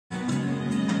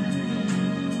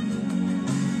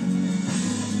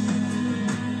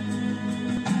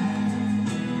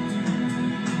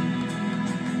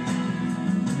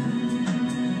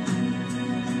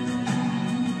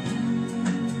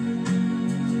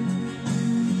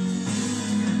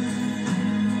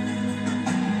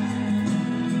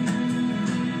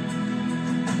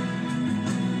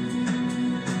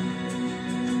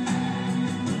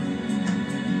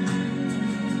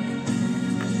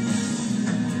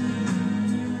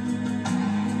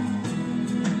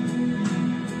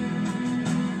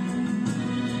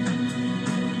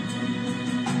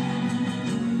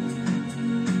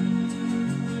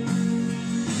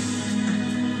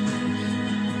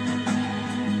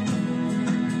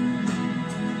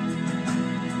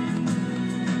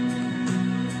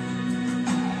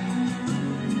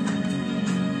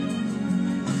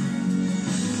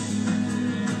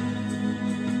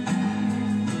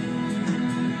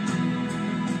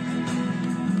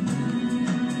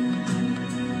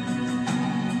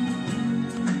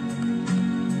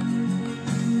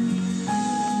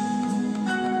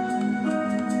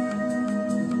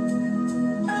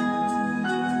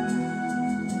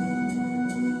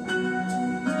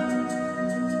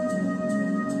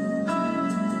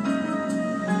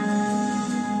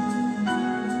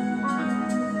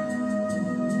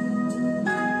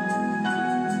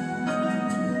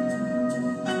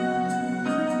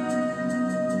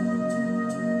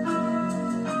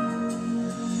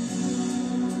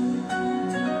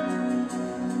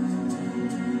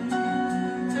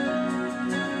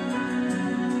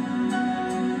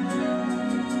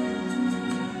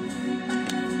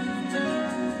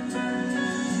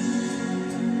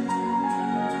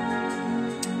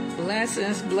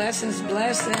Blessings, blessings,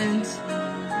 blessings.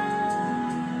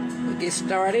 We'll get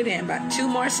started in about 2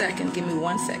 more seconds. Give me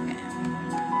 1 second.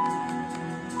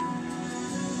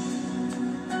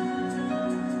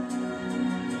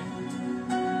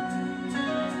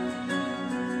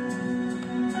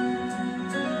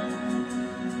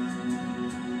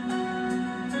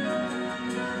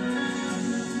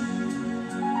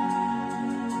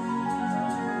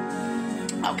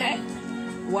 Okay.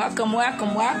 Welcome,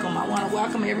 welcome, welcome. I want to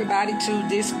welcome everybody to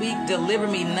this week Deliver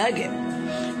Me Nugget.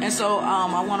 And so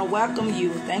I want to welcome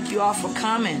you. Thank you all for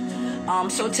coming.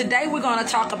 So today we're going to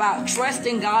talk about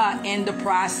trusting God in the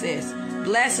process.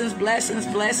 Blessings, blessings,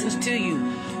 blessings to you.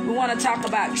 We want to talk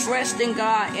about trusting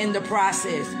God in the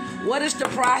process. What is the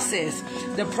process?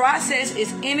 The process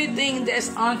is anything that's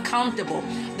uncomfortable.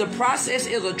 The process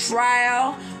is a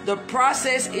trial. The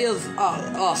process is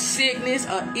a sickness,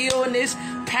 a illness,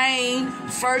 pain,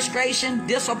 frustration,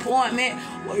 disappointment.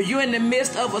 You're in the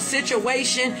midst of a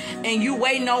situation and you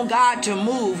waiting on God to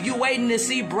move. You waiting to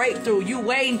see breakthrough. You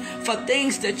waiting for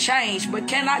things to change. But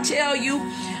can I tell you,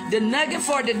 the nugget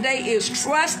for today is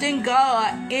trusting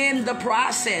God in the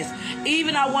process.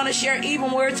 Even I want to share, even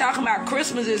when we're talking about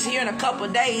Christmas is here in a couple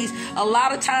of days, a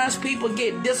lot of times people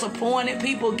get disappointed.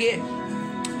 People get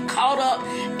caught up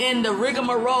in the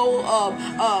rigmarole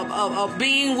of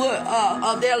being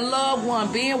with their loved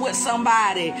one, being with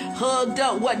somebody, hugged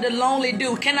up, what the lonely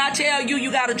do. Can I tell you,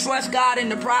 you got to trust God in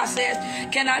the process?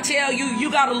 Can I tell you, you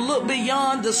got to look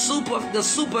beyond the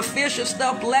superficial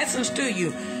stuff. Blessings to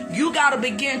you. You got to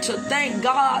begin to thank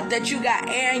God that you got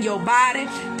air in your body.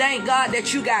 Thank God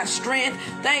that you got strength.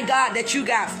 Thank God that you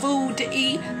got food to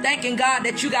eat. Thanking God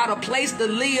that you got a place to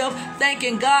live.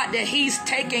 Thanking God that He's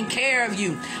taking care of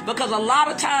you. Because a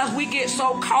lot of times we get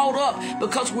so caught up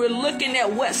because we're looking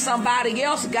at what somebody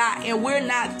else got and we're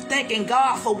not thanking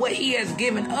God for what He has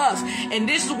given us. And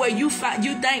this is where you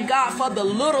thank God for the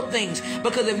little things.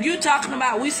 Because if you're talking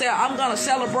about, we say, I'm going to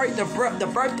celebrate the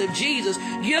birth of Jesus,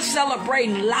 you're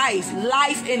celebrating life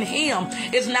in Him.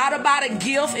 It's not about a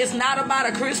gift. It's not about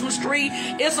a Christmas tree.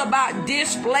 It's about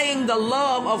displaying the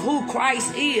love of who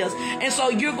Christ is. And so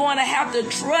you're going to have to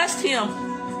trust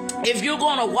Him. If you're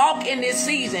going to walk in this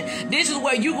season, this is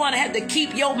where you're going to have to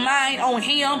keep your mind on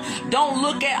Him. Don't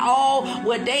look at,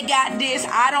 well, they got this,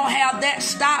 I don't have that.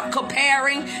 Stop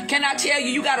comparing. Can I tell you,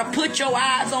 you got to put your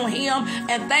eyes on Him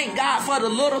and thank God for the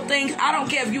little things. I don't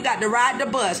care if you got to ride the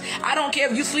bus. I don't care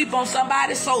if you sleep on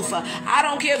somebody's sofa. I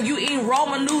don't care if you eat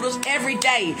Roman noodles every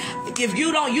day. If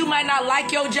you don't, you might not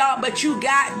like your job, but you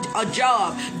got a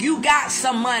job. You got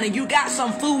some money. You got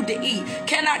some food to eat.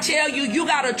 Can I tell you, you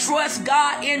got to trust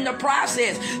God in the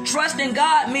process. Trusting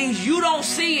God means you don't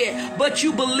see it, but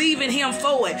you believe in Him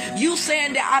for it. You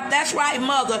saying that, that's right,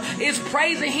 mother. It's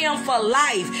praising Him for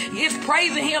life. It's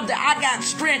praising Him that I got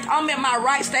strength. I'm in my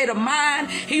right state of mind.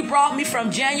 He brought me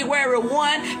from January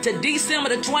 1 to December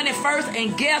the 21st.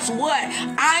 And guess what?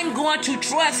 I'm going to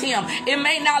trust Him. It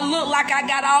may not look like I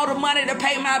got all the money to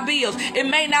pay my bills. It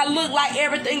may not look like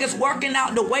everything is working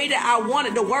out the way that I want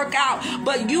it to work out,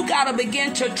 but you got to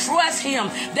begin to trust Him.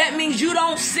 That means you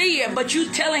don't see it, but you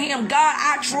telling Him, God,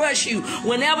 I trust you.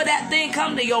 Whenever that thing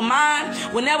come to your mind,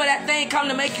 whenever that thing come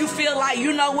to make you feel like,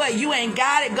 you know what, you ain't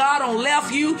got it, God done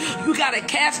left you, you got to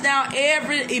cast down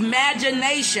every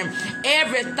imagination,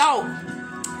 every thought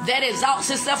that exalts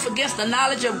itself against the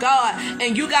knowledge of God.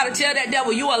 And you got to tell that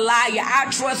devil, you a liar. I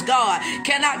trust God.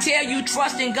 Can I tell you,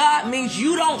 trusting God means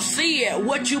you don't see it,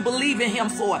 what you believe in Him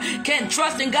for.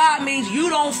 Trusting God means you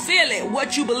don't feel it,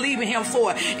 what you believe in Him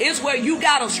for. It's where you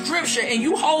got a scripture and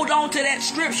you hold on to that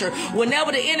scripture.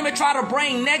 Whenever the enemy try to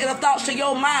bring negative thoughts to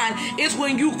your mind, it's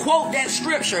when you quote that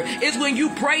scripture. It's when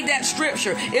you pray that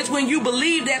scripture. It's when you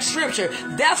believe that scripture.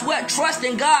 That's what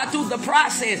trusting God through the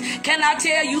process. Can I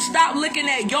tell you, stop looking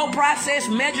at your process,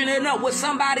 measuring it up with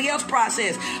somebody else's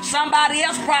process. Somebody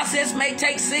else's process may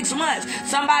take 6 months.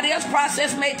 Somebody else's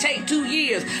process may take 2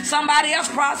 years. Somebody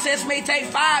else's process may take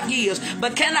 5 years.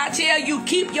 But can I tell you,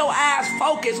 keep your eyes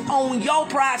focused on your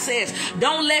process.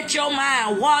 Don't let your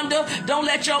mind wander. Don't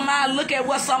let your mind look at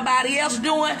what somebody else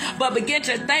doing, but begin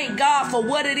to thank God for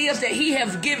what it is that He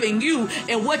has given you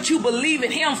and what you believe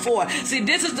in Him for. See,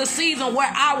 this is the season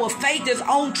where our faith is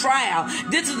on trial.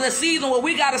 This is the season where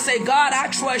we got to say, God, I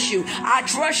trust trust you. I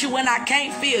trust you when I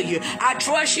can't feel you. I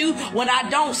trust you when I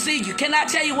don't see you. Can I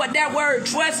tell you what that word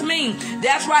trust means?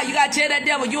 That's right. You got to tell that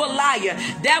devil you're a liar.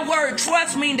 That word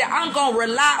trust means that I'm going to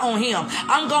rely on him.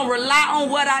 I'm going to rely on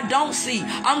what I don't see.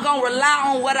 I'm going to rely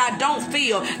on what I don't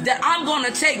feel. That I'm going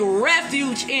to take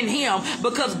refuge in him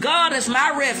because God is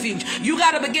my refuge. You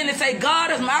got to begin to say,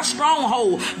 God is my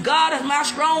stronghold. God is my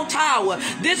strong tower.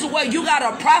 This is where you got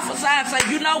to prophesy and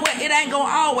say, you know what? It ain't going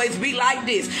to always be like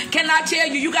this. Can I tell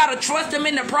you, you got to trust him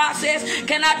in the process?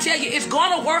 Can I tell you, it's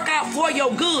going to work out for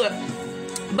your good?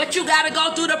 But you got to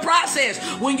go through the process.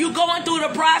 When you're going through the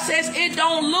process, it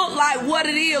don't look like what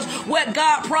it is, what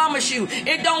God promised you.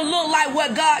 It don't look like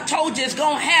what God told you is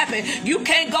going to happen. You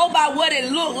can't go by what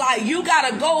it looked like. You got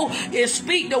to go and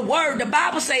speak the word. The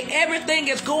Bible say everything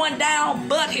is going down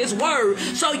but his word.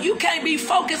 So you can't be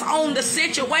focused on the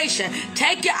situation.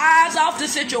 Take your eyes off the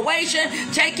situation.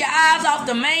 Take your eyes off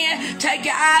the man. Take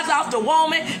your eyes off the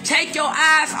woman. Take your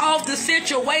eyes off the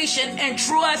situation and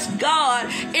trust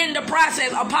God in the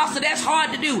process. Apostle, that's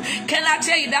hard to do. Can I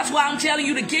tell you? That's why I'm telling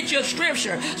you to get your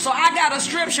scripture. So I got a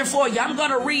scripture for you. I'm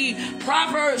going to read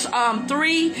Proverbs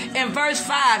 3 and verse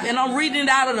 5. And I'm reading it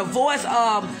out of the Voice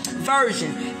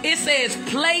version. It says,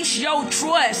 place your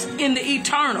trust in the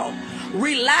eternal.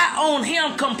 Rely on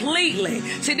him completely.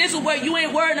 See, this is where you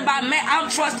ain't worrying about, man, I'm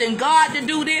trusting God to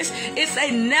do this. It's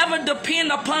a never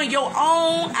depend upon your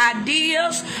own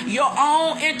ideas, your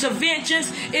own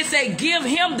interventions. It's a give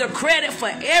him the credit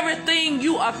for everything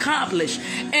you accomplish.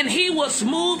 And he will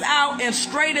smooth out and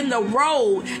straighten the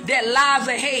road that lies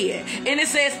ahead. And it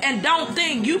says, and don't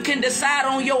think you can decide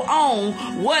on your own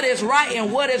what is right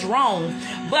and what is wrong,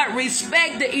 but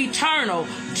respect the eternal.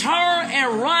 Turn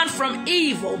and run from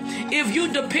evil. If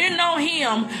you depend on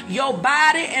him, your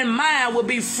body and mind will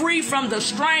be free from the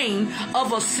strain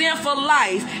of a sinful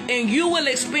life, and you will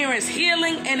experience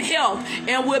healing and health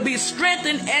and will be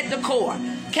strengthened at the core.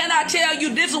 Can I tell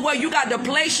you, this is where you got to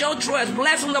place your trust.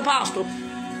 Blessing, Apostle.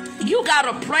 You got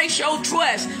to place your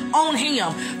trust on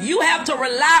him. You have to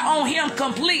rely on him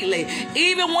completely.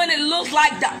 Even when it looks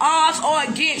like the odds are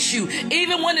against you.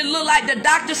 Even when it looks like the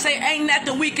doctors say ain't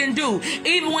nothing we can do.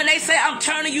 Even when they say I'm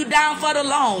turning you down for the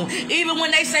loan. Even when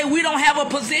they say we don't have a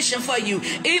position for you.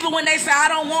 Even when they say I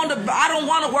don't want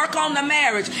to work on the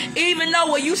marriage. Even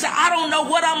though when you say I don't know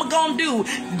what I'm going to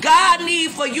do. God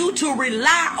needs for you to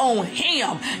rely on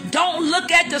him. Don't look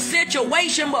at the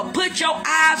situation, but put your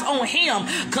eyes on him.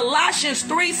 Colossians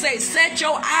 3 says, set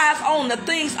your eyes on the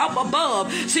things up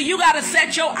above. So you got to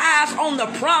set your eyes on the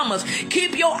promise.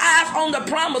 Keep your eyes on the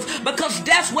promise, because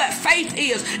that's what faith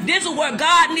is. This is where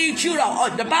God needs you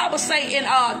to, the Bible say in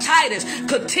Titus,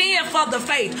 contend for the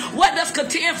faith. What does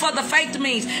contend for the faith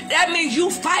mean? That means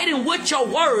you fighting with your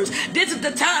words. This is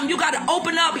the time you got to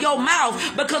open up your mouth,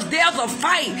 because there's a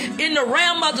fight in the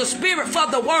realm of the spirit for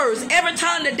the words. Every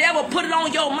time the devil put it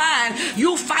on your mind,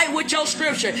 you fight with your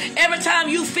scripture. Every time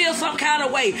you feel some kind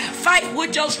of way, fight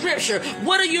with your scripture.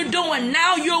 What are you doing?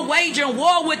 Now you're waging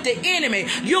war with the enemy.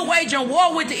 You're waging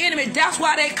war with the enemy. That's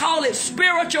why they call it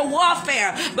spiritual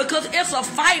warfare, because it's a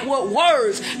fight with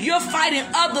words. You're fighting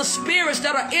other spirits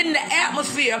that are in the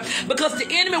atmosphere, because the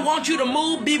enemy wants you to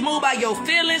be moved by your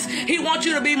feelings. He wants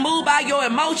you to be moved by your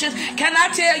emotions. Can I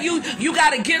tell you, you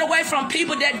got to get away from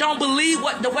people that don't believe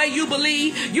the way you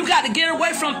believe. You got to get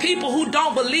away from people who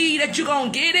don't believe that you're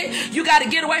going to get it. You got to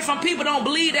get away from people who don't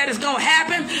believe that it's going to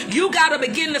happen. You got to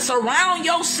begin to surround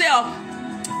yourself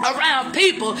around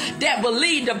people that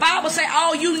believe. The Bible say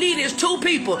all you need is two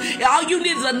people. All you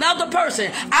need is another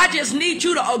person. I just need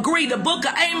you to agree. The book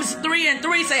of Amos 3 and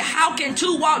 3 say, how can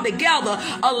two walk together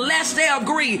unless they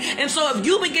agree? And so if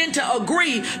you begin to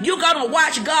agree, you're going to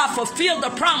watch God fulfill the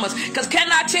promise. Because can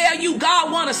I tell you, God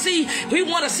we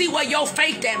want to see where your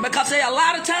faith at. Because a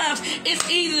lot of times it's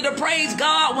easy to praise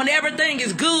God when everything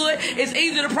is good. It's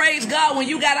easy to praise God when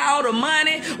you got all the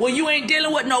money, when you ain't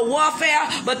dealing with no warfare.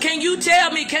 But can you tell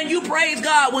me, can you praise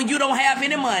God when you don't have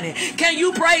any money? Can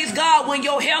you praise God when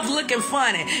your health looking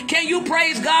funny? Can you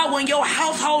praise God when your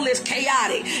household is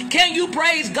chaotic? Can you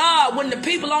praise God when the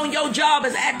people on your job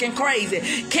is acting crazy?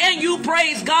 Can you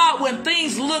praise God when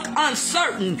things look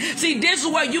uncertain? See, this is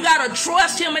where you got to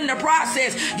trust him in the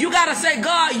process. You got to say,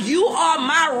 God, you are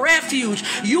my refuge.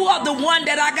 You are the one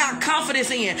that I got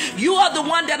confidence in. You are the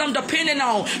one that I'm depending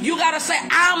on. You got to say,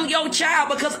 I'm your child,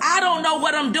 because I don't know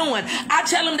what I'm doing. I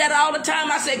tell him that all the time.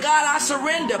 I said, God, I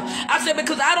surrender. I said,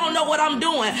 because I don't know what I'm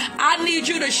doing. I need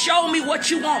you to show me what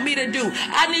you want me to do.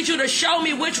 I need you to show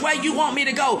me which way you want me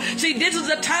to go. See, this is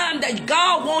a time that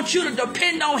God wants you to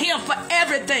depend on him for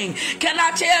everything. Can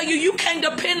I tell you, you can't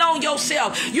depend on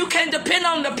yourself. You can't depend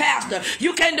on the pastor.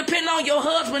 You can't depend on your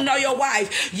husband or your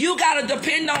wife. You got to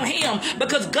depend on him,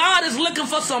 because God is looking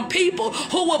for some people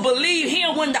who will believe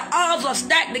him when the odds are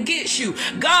stacked against you.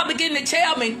 God began to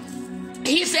tell me,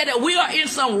 he said that we are in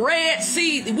some Red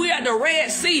Sea. We are the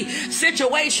Red Sea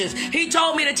situations. He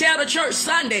told me to tell the church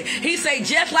Sunday. He said,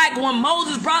 just like when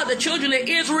Moses brought the children of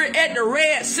Israel at the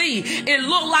Red Sea, it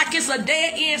looked like it's a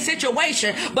dead end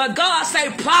situation. But God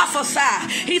said,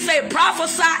 prophesy. He said,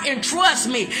 prophesy and trust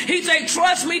me. He said,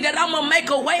 trust me that I'm going to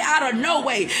make a way out of no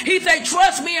way. He said,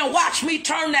 trust me and watch me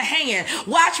turn the hand.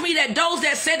 Watch me that those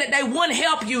that said that they wouldn't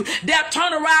help you, they'll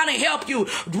turn around and help you.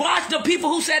 Watch the people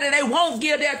who said that they won't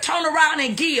give, they'll turn around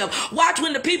and give. Watch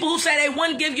when the people who say they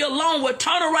wouldn't give you a loan will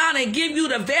turn around and give you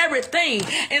the very thing.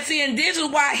 And see, and this is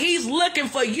why he's looking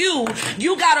for you.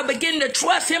 You got to begin to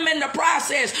trust him in the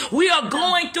process. We are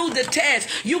going through the test.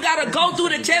 You got to go through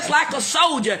the test like a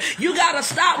soldier. You got to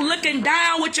stop looking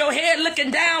down with your head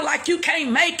looking down like you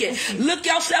can't make it. Look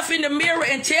yourself in the mirror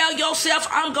and tell yourself,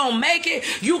 I'm going to make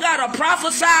it. You got to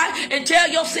prophesy and tell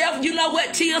yourself, you know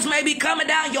what, tears may be coming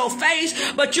down your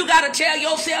face, but you got to tell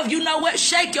yourself, you know what,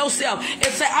 shake yourself and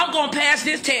say, I'm going to pass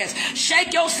this test.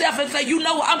 Shake yourself and say, you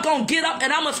know what, I'm going to get up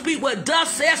and I'm going to speak what thus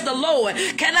says the Lord.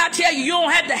 Can I tell you, you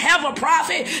don't have to have a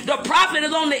prophet. The prophet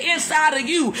is on the inside of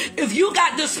you. If you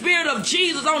got the spirit of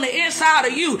Jesus on the inside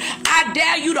of you, I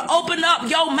dare you to open up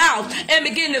your mouth and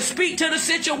begin to speak to the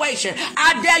situation.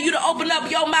 I dare you to open up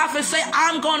your mouth and say,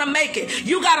 I'm going to make it.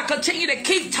 You got to continue to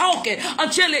keep talking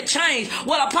until it changes.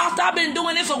 Well, Apostle, I've been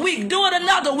doing this a week. Do it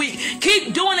another week.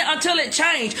 Keep doing it until it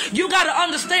changes. You got to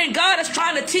understand, God is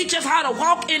trying to teach us how to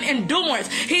walk in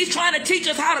endurance. He's trying to teach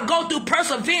us how to go through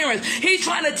perseverance. He's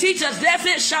trying to teach us, that's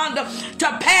it, Shonda, to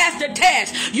pass the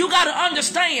test. You got to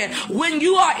understand, when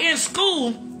you are in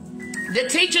school, the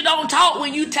teacher don't talk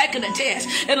when you taking a test.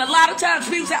 And a lot of times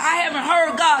people say, I haven't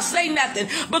heard God say nothing,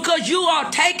 because you are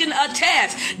taking a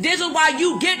test. This is why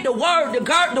you get the word.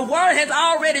 The word has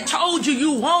already told you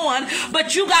you won,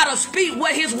 but you got to speak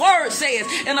what his word says.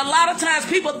 And a lot of times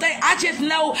people think, I just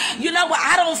know, you know what,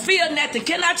 I don't feel nothing.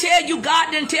 Can I tell you,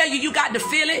 God didn't tell you you got to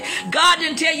feel it. God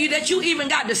didn't tell you that you even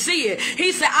got to see it.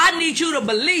 He said, I need you to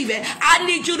believe it. I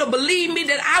need you to believe me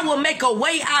that I will make a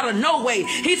way out of no way.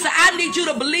 He said, I need you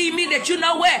to believe me that you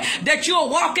know what? That you'll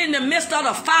walk in the midst of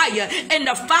the fire and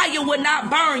the fire will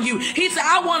not burn you. He said,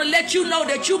 I want to let you know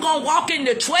that you're going to walk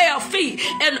into 12 feet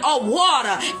of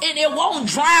water and it won't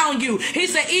drown you. He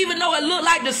said, even though it looks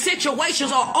like the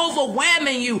situations are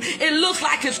overwhelming you, it looks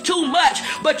like it's too much,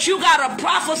 but you got to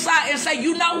prophesy and say,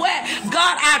 you know what?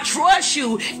 God, I trust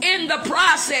you in the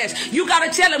process. You got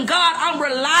to tell him, God, I'm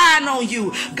relying on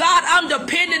you. God, I'm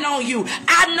depending on you.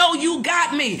 I know you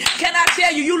got me. Can I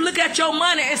tell you, you look at your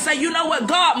money and say, you know what,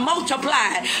 God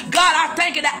multiplied. God, I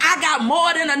thank you that I got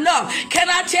more than enough. Can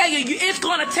I tell you, it's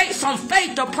going to take some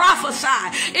faith to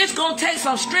prophesy. It's going to take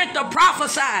some strength to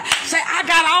prophesy. Say, I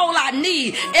got all I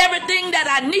need. Everything that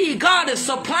I need, God is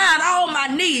supplying all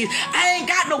my needs. I ain't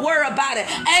got to worry about it.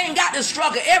 I ain't got to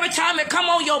struggle. Every time it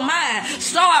come on your mind,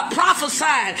 start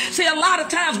prophesying. See, a lot of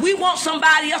times we want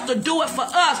somebody else to do it for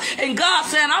us. And God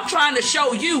saying, I'm trying to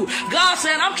show you. God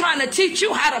saying, I'm trying to teach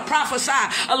you how to prophesy.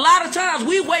 A lot of times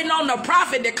we waiting on the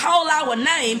prophet to call our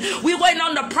name. We waiting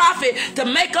on the prophet to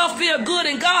make us feel good.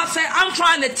 And God said, I'm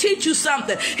trying to teach you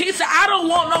something. He said, I don't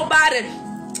want nobody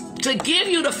to give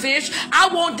you the fish.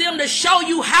 I want them to show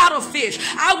you how to fish.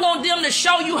 I want them to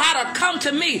show you how to come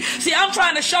to me. See, I'm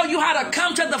trying to show you how to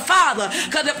come to the Father,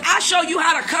 because if I show you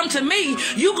how to come to me,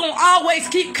 you're going to always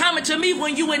keep coming to me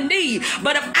when you in need.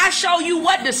 But if I show you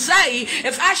what to say,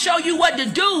 if I show you what to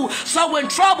do, so when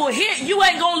trouble hit, you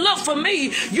ain't going to look for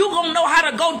me. You're going to know how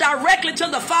to go directly to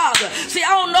the Father. See, I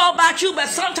don't know about you, but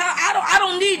sometimes I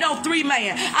don't need no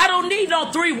three-man. I don't need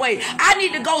no three-way. I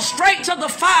need to go straight to the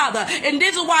Father. And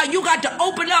this is why you got to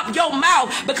open up your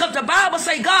mouth, because the Bible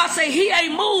say, God say he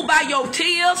ain't moved by your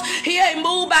tears. He ain't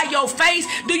moved by your face.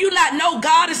 Do you not know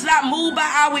God is not moved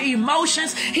by our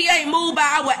emotions? He ain't moved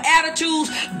by our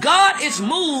attitudes. God is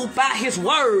moved by his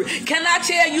word. Can I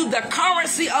tell you, the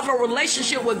currency of a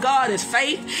relationship with God is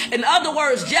faith? In other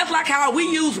words, just like how we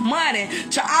use money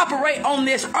to operate on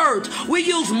this earth, we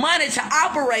use money to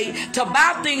operate, to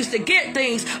buy things, to get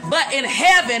things, but in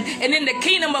heaven and in the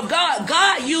kingdom of God,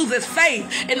 God uses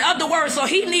faith. In In other words, so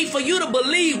he needs for you to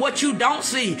believe what you don't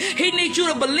see. He needs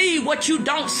you to believe what you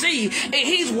don't see. And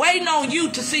he's waiting on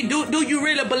you to see, do you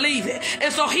really believe it?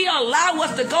 And so he allow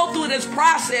us to go through this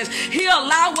process. He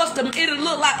allow us to, it'll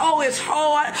look like, oh, it's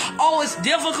hard. Oh, it's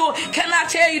difficult. Can I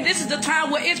tell you, this is the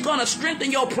time where it's going to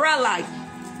strengthen your prayer life.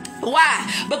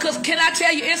 Why? Because can I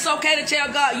tell you, it's okay to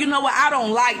tell God, you know what, I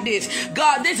don't like this.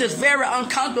 God, this is very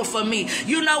uncomfortable for me.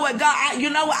 You know what, God,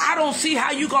 I don't see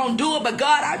how you going to do it, but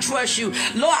God, I trust you.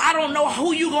 Lord, I don't know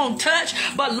who you going to touch,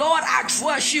 but Lord, I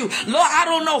trust you. Lord, I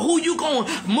don't know who you going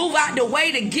to move out the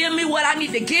way to give me what I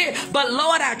need to get, but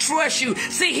Lord, I trust you.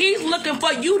 See, he's looking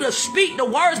for you to speak the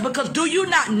words, because do you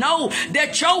not know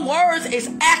that your words is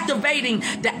activating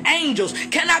the angels?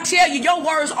 Can I tell you, your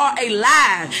words are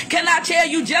alive? Can I tell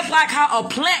you, just like how a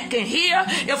plant can hear,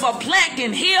 if a plant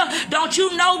can hear, don't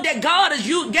you know that God is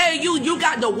you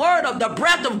got the word of the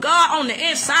breath of God on the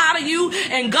inside of you,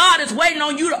 and God is waiting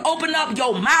on you to open up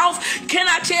your mouth. Can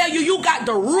I tell you, you got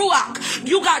the ruach,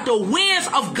 you got the winds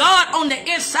of God on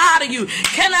the inside of you.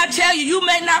 Can I tell you, you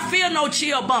may not feel no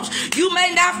chill bumps, you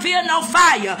may not feel no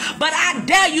fire, but I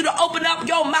dare you to open up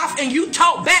your mouth and you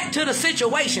talk back to the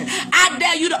situation. I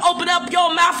dare you to open up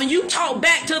your mouth and you talk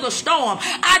back to the storm.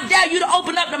 I dare you to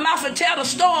open up the mouth and tell the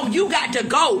storm, you got to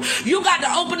go. You got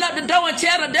to open up the door and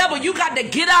tell the devil, you got to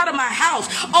get out of my house.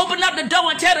 Open up the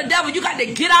door and tell the devil, you got to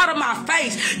get out of my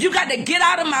face. You got to get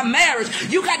out of my marriage.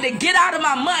 You got to get out of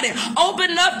my money.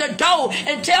 Open up the door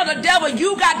and tell the devil,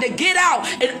 you got to get out,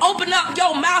 and open up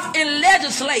your mouth and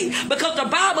legislate, because the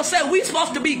Bible said we're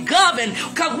supposed to be governed,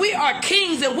 because we are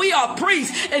kings and we are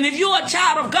priests. And if you're a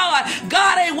child of God,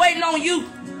 God ain't waiting on you.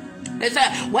 They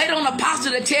say, wait on the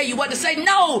apostle to tell you what to say.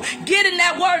 No, get in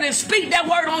that word and speak that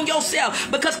word on yourself.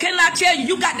 Because can I tell you,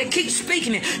 you got to keep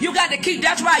speaking it. You got to keep,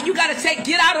 that's right, you got to say,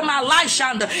 get out of my life,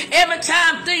 Shonda. Every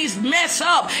time things mess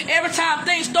up, every time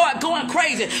things start going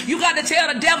crazy, you got to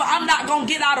tell the devil, I'm not going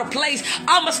to get out of place.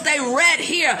 I'm going to stay right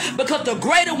here, because the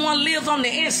greater one lives on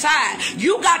the inside.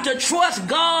 You got to trust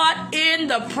God in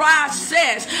the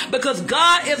process, because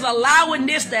God is allowing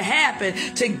this to happen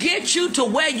to get you to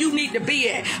where you need to be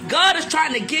at. God is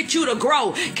trying to get you to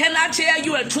grow. Can I tell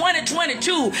you, in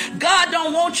 2022, God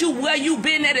don't want you where you've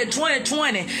been at in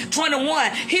 2020,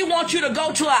 21. He wants you to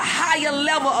go to a higher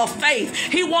level of faith.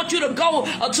 He wants you to go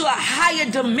to a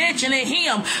higher dimension in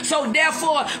him. So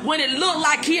therefore, when it look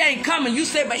like he ain't coming, you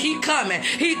say, but he coming.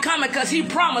 He coming because he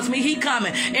promised me he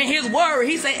coming. In his word,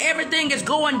 he said everything is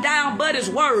going down but his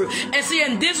word. And see,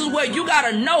 and this is where you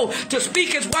got to know to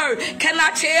speak his word. Can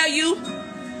I tell you,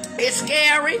 it's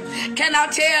scary. Can I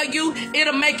tell you,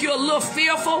 it'll make you a little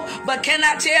fearful, but can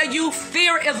I tell you,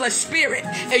 fear is a spirit,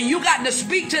 and you got to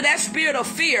speak to that spirit of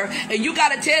fear, and you got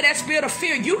to tell that spirit of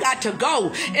fear, you got to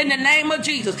go in the name of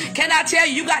Jesus. Can I tell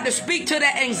you, you got to speak to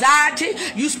that anxiety.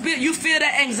 You feel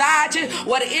that anxiety,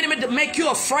 or the enemy to make you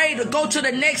afraid to go to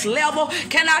the next level.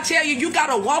 Can I tell you, you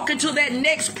got to walk into that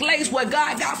next place where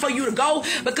God got for you to go,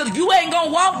 because you ain't going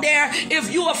to walk there if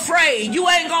you're afraid. You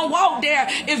ain't going to walk there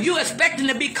if you're expecting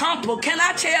to be comfortable. Can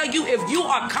I tell you, if you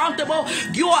are comfortable,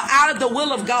 you are out of the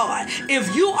will of God.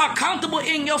 If you are comfortable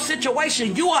in your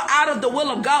situation, you are out of the will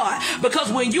of God.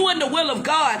 Because when you're in the will of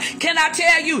God, can I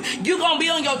tell you, you're going to be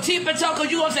on your tip and toe, because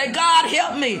you're going to say, God,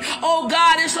 help me. Oh,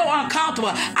 God, it's so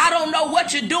uncomfortable. I don't know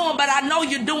what you're doing, but I know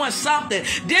you're doing something.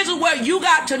 This is where you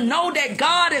got to know that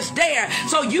God is there.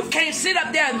 So you can't sit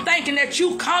up there and thinking that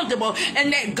you're comfortable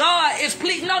and that God is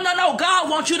pleased. No. God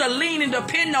wants you to lean and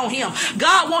depend on him.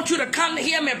 God wants you to come to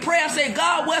him and pray and say,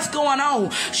 God, what's going on?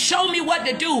 Show me what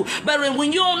to do. But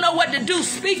when you don't know what to do,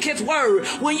 speak his word.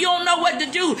 When you don't know what to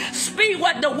do, speak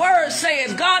what the word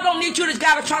says. God don't need you to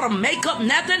got to try to make up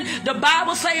nothing. The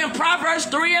Bible says in Proverbs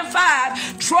 3 and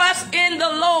 5, trust in the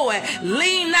Lord.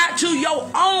 Lean not to your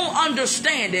own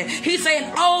understanding. He's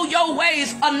saying, all your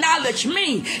ways acknowledge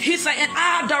me. He's saying,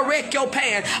 I'll direct your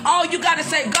path. All you got to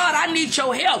say, God, I need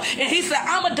your help. And he said,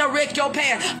 I'm going to direct your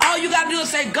path. All you got to do is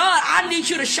say, God, I need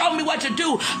you to show me what to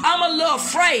do. I'm a little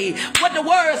afraid. What the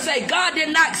word say, God did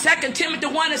not, 2 Timothy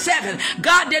 1 and 7,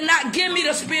 God did not give me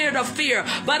the spirit of fear,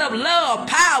 but of love,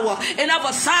 power, and of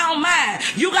a sound mind.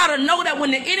 You got to know that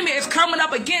when the enemy is coming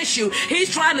up against you,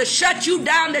 he's trying to shut you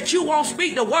down, that you won't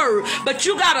speak the word, but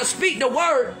you got to speak the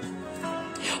word.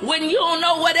 when you don't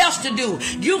know what else to do.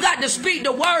 You got to speak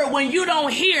the word when you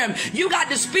don't hear him. You got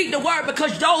to speak the word,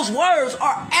 because those words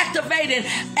are activating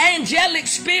angelic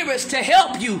spirits to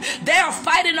help you. They are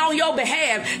fighting on your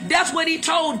behalf. That's what he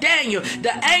told Daniel.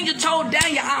 The angel told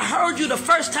Daniel, I heard you the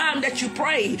first time that you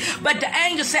prayed. But the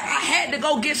angel said, I had to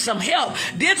go get some help.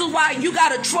 This is why you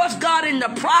got to trust God in the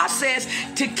process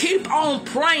to keep on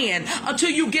praying until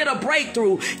you get a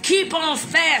breakthrough. Keep on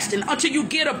fasting until you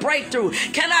get a breakthrough.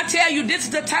 Can I tell you, this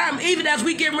is the time, even as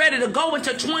we get ready to go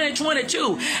into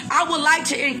 2022, I would like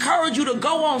to encourage you to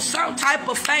go on some type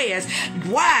of fast.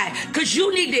 Why? Because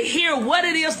you need to hear what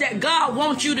it is that God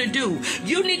wants you to do.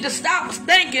 You need to stop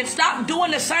thinking, stop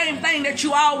doing the same thing that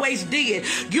you always did.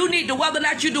 You need to, whether or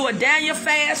not you do a Daniel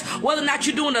fast, whether or not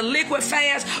you're doing a liquid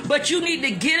fast, but you need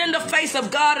to get in the face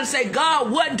of God and say,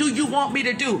 God, what do you want me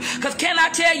to do? Because can I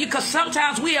tell you, because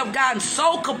sometimes we have gotten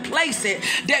so complacent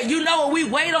that, you know, we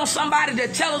wait on somebody to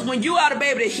tell us when you ought to be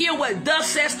able to hear what thus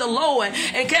says the Lord.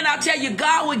 And can I tell you,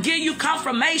 God will give you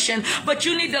confirmation, but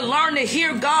you need to learn to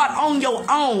hear God on your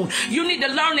own. You need to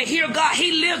learn to hear God.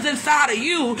 He lives inside of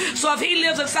you. So if he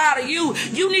lives inside of you,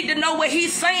 you need to know what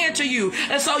he's saying to you.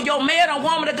 And so your man or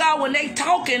woman of God, when they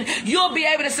talking, you'll be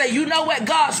able to say, you know what,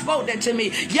 God spoke that to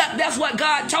me. Yep, that's what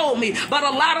God told me. But a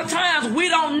lot of times we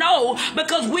don't know,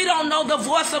 because we don't know the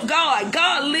voice of God.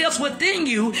 God lives within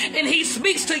you and he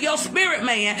speaks to your spirit,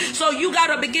 man. So you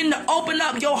got to begin to open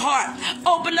up your heart,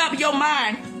 open up your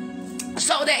mind,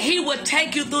 so that he would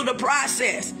take you through the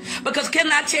process. Because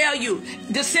can I tell you,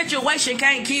 the situation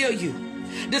can't kill you.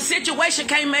 The situation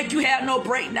can't make you have no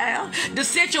breakdown. The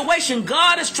situation,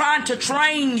 God is trying to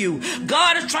train you.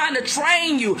 God is trying to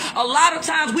train you. A lot of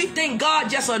times we think God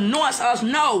just anoints us.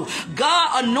 No,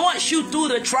 God anoints you through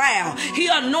the trial. He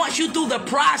anoints you through the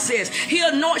process. He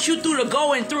anoints you through the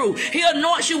going through. He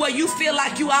anoints you where you feel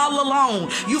like you all alone.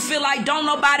 You feel like don't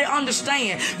nobody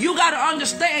understand. You got to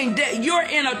understand that you're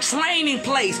in a training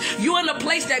place. You're in a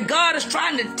place that God is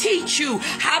trying to teach you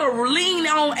how to lean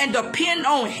on and depend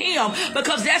on him.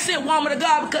 Because that's it, woman of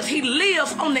God, because he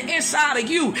lives on the inside of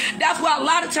you. That's why a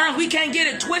lot of times we can't get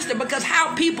it twisted, because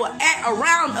how people act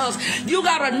around us, you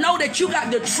got to know that you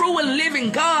got the true and living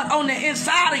God on the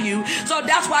inside of you. So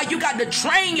that's why you got to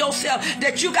train yourself,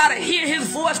 that you got to hear his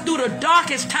voice through the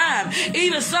darkest time.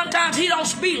 Even sometimes he don't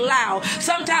speak loud.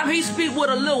 Sometimes he speak with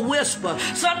a little whisper.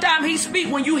 Sometimes he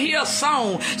speak when you hear a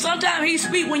song. Sometimes he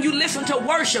speak when you listen to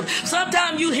worship.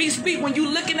 Sometimes he speak when you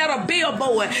looking at a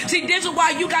billboard. See, this is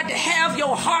why you got to have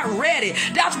your heart ready.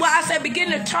 That's why I said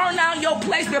begin to turn down your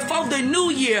place before the new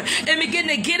year and begin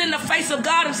to get in the face of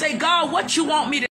God and say, God, what you want me to